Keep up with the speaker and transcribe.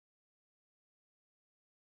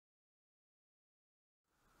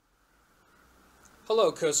Hello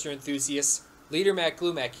coaster enthusiasts, Leader Matt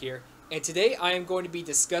Glumac here, and today I am going to be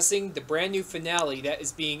discussing the brand new finale that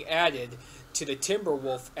is being added to the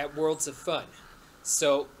Timberwolf at Worlds of Fun.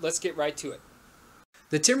 So let's get right to it.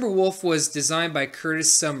 The Timberwolf was designed by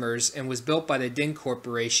Curtis Summers and was built by the Din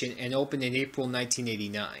Corporation and opened in April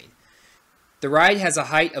 1989. The ride has a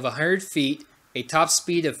height of 100 feet, a top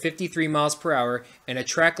speed of 53 miles per hour, and a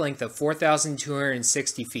track length of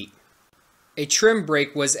 4,260 feet. A trim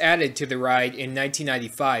brake was added to the ride in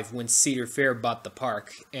 1995 when Cedar Fair bought the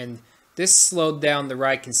park, and this slowed down the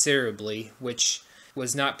ride considerably, which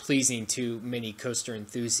was not pleasing to many coaster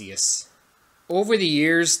enthusiasts. Over the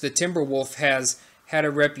years, the Timberwolf has had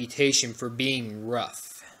a reputation for being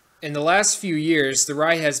rough. In the last few years, the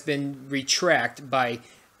ride has been retracked by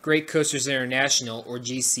Great Coasters International, or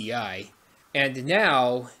GCI, and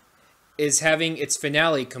now is having its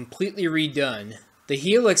finale completely redone. The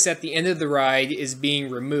helix at the end of the ride is being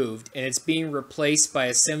removed, and it's being replaced by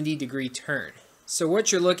a 70-degree turn. So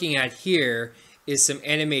what you're looking at here is some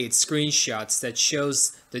animated screenshots that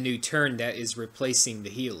shows the new turn that is replacing the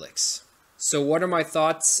helix. So what are my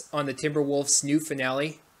thoughts on the Timberwolf's new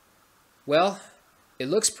finale? Well, it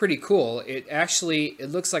looks pretty cool. It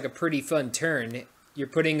looks like a pretty fun turn. You're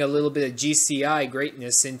putting a little bit of GCI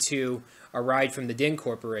greatness into a ride from the Din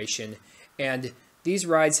Corporation, and these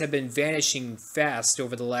rides have been vanishing fast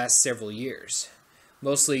over the last several years,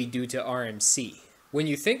 mostly due to RMC. When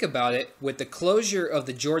you think about it, with the closure of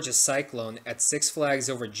the Georgia Cyclone at Six Flags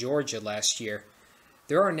Over Georgia last year,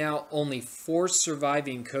 there are now only 4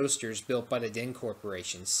 surviving coasters built by the Din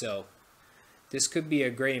Corporation, so this could be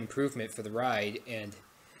a great improvement for the ride and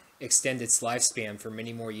extend its lifespan for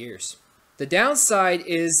many more years. The downside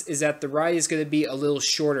is that the ride is going to be a little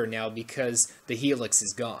shorter now because the helix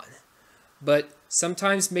is gone. But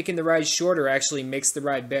sometimes making the ride shorter actually makes the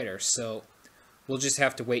ride better, so we'll just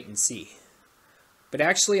have to wait and see. But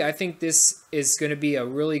actually, I think this is going to be a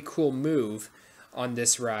really cool move on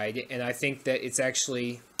this ride, and I think that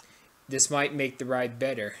this might make the ride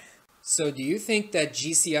better. So do you think that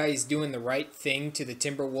GCI is doing the right thing to the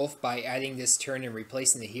Timberwolf by adding this turn and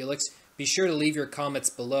replacing the helix? Be sure to leave your comments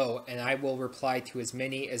below, and I will reply to as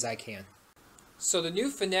many as I can. So the new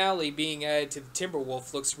finale being added to the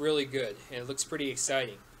Timberwolf looks really good, and it looks pretty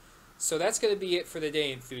exciting. So that's going to be it for the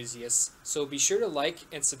day, enthusiasts. So be sure to like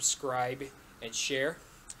and subscribe and share,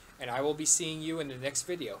 and I will be seeing you in the next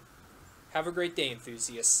video. Have a great day,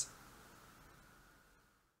 enthusiasts.